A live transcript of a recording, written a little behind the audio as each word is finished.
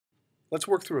Let's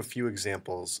work through a few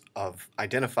examples of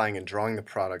identifying and drawing the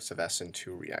products of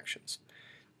SN2 reactions.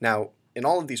 Now, in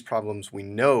all of these problems, we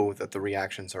know that the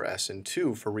reactions are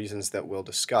SN2 for reasons that we'll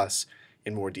discuss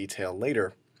in more detail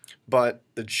later, but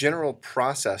the general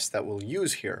process that we'll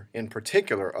use here, in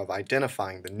particular of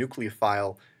identifying the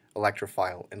nucleophile,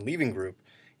 electrophile, and leaving group,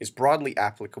 is broadly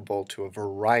applicable to a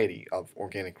variety of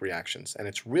organic reactions, and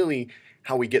it's really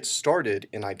how we get started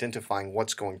in identifying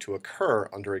what's going to occur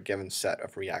under a given set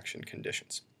of reaction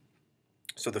conditions.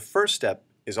 So the first step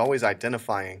is always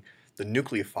identifying the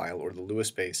nucleophile, or the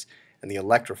Lewis base, and the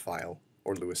electrophile,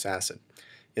 or Lewis acid.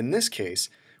 In this case,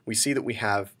 we see that we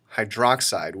have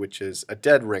hydroxide, which is a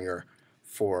dead ringer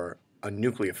for a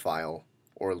nucleophile,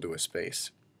 or Lewis base.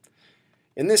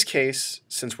 In this case,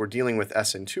 since we're dealing with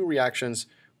SN2 reactions,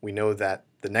 we know that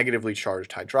the negatively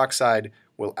charged hydroxide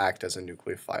will act as a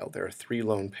nucleophile. There are 3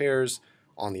 lone pairs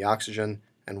on the oxygen,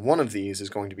 and one of these is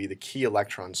going to be the key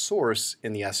electron source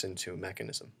in the SN2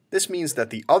 mechanism. This means that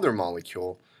the other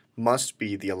molecule must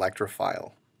be the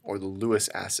electrophile, or the Lewis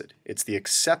acid. It's the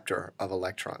acceptor of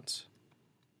electrons.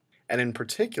 And in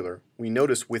particular, we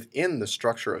notice within the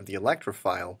structure of the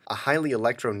electrophile a highly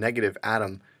electronegative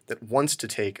atom that wants to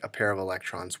take a pair of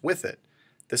electrons with it.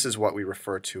 This is what we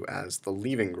refer to as the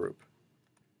leaving group.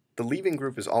 The leaving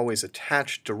group is always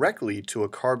attached directly to a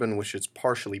carbon which is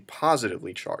partially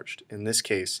positively charged. In this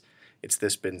case, it's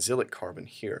this benzylic carbon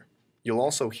here. You'll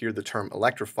also hear the term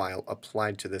electrophile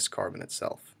applied to this carbon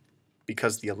itself.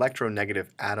 Because the electronegative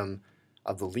atom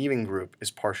of the leaving group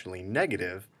is partially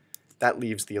negative, that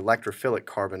leaves the electrophilic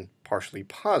carbon partially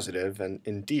positive, and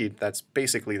indeed, that's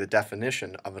basically the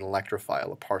definition of an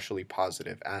electrophile, a partially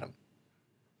positive atom.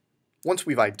 Once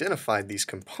we've identified these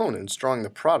components, drawing the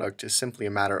product is simply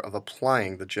a matter of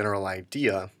applying the general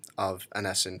idea of an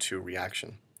SN2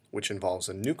 reaction, which involves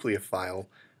a nucleophile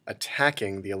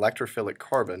attacking the electrophilic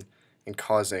carbon and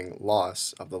causing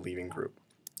loss of the leaving group.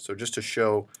 So just to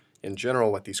show in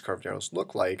general what these curved arrows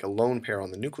look like, a lone pair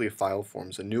on the nucleophile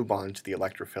forms a new bond to the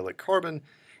electrophilic carbon,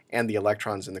 and the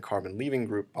electrons in the carbon leaving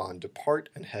group bond depart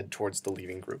and head towards the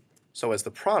leaving group. So as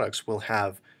the products, we'll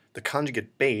have the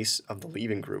conjugate base of the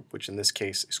leaving group, which in this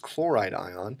case is chloride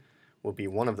ion, will be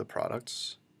one of the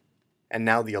products. And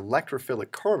now the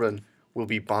electrophilic carbon will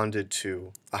be bonded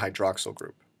to a hydroxyl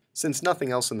group. Since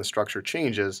nothing else in the structure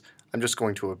changes, I'm just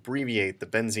going to abbreviate the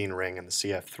benzene ring and the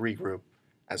CF3 group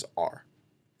as R.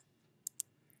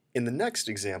 In the next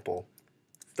example,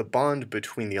 the bond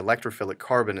between the electrophilic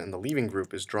carbon and the leaving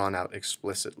group is drawn out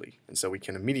explicitly, and so we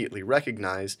can immediately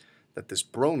recognize that this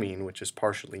bromine, which is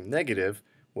partially negative,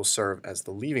 will serve as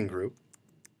the leaving group.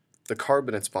 The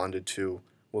carbon it's bonded to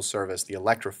will serve as the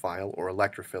electrophile, or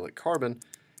electrophilic carbon,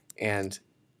 and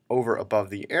over above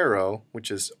the arrow, which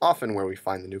is often where we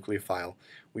find the nucleophile,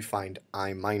 we find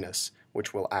I-,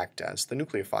 which will act as the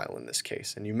nucleophile in this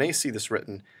case. And you may see this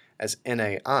written as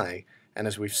NaI, and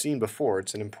as we've seen before,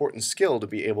 it's an important skill to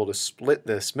be able to split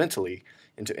this mentally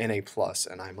into Na plus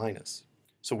and I-.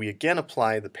 So we again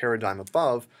apply the paradigm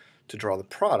above to draw the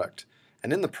product.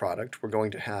 And in the product, we're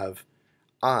going to have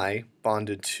I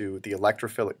bonded to the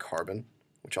electrophilic carbon,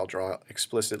 which I'll draw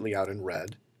explicitly out in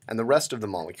red, and the rest of the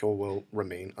molecule will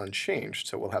remain unchanged.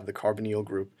 So we'll have the carbonyl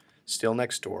group still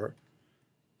next door,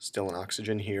 still an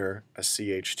oxygen here, a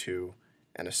CH2,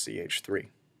 and a CH3.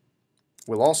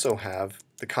 We'll also have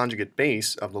the conjugate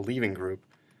base of the leaving group,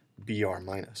 Br-.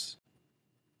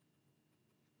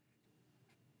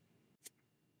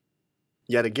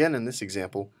 Yet again in this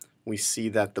example, we see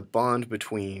that the bond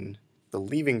between the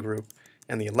leaving group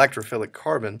and the electrophilic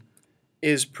carbon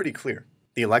is pretty clear.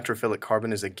 The electrophilic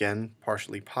carbon is again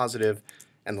partially positive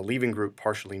and the leaving group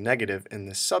partially negative in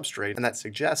this substrate, and that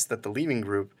suggests that the leaving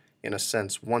group, in a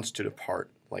sense, wants to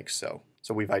depart like so.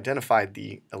 So we've identified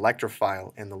the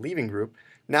electrophile and the leaving group.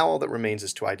 Now all that remains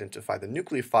is to identify the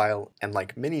nucleophile, and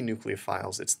like many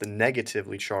nucleophiles, it's the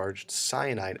negatively charged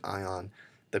cyanide ion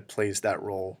that plays that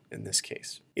role in this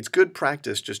case. It's good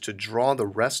practice just to draw the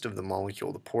rest of the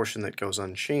molecule, the portion that goes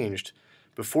unchanged,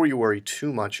 before you worry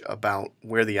too much about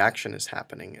where the action is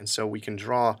happening. And so we can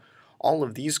draw all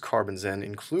of these carbons in,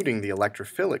 including the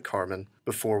electrophilic carbon,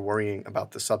 before worrying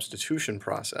about the substitution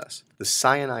process. The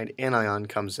cyanide anion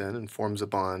comes in and forms a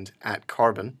bond at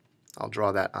carbon. I'll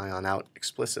draw that ion out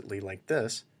explicitly like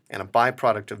this. And a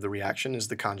byproduct of the reaction is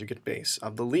the conjugate base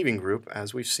of the leaving group,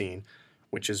 as we've seen,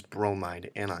 which is bromide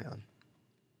anion.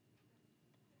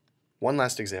 One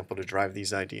last example to drive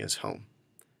these ideas home.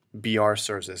 Br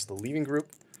serves as the leaving group,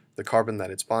 the carbon that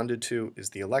it's bonded to is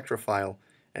the electrophile,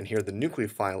 and here the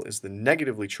nucleophile is the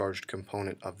negatively charged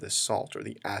component of this salt, or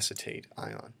the acetate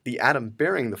ion. The atom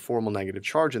bearing the formal negative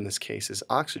charge in this case is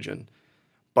oxygen,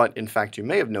 But in fact, you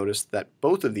may have noticed that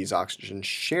both of these oxygens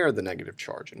share the negative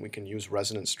charge, and we can use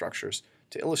resonance structures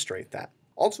to illustrate that.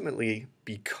 Ultimately,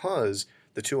 because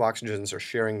the two oxygens are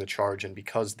sharing the charge and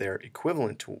because they're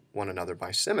equivalent to one another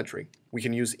by symmetry, we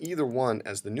can use either one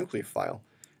as the nucleophile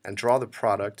and draw the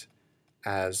product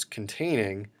as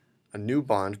containing a new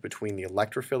bond between the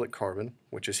electrophilic carbon,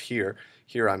 which is here.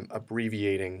 Here I'm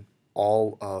abbreviating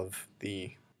all of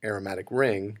the aromatic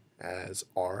ring as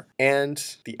R,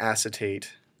 and the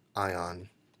acetate ion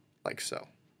like so.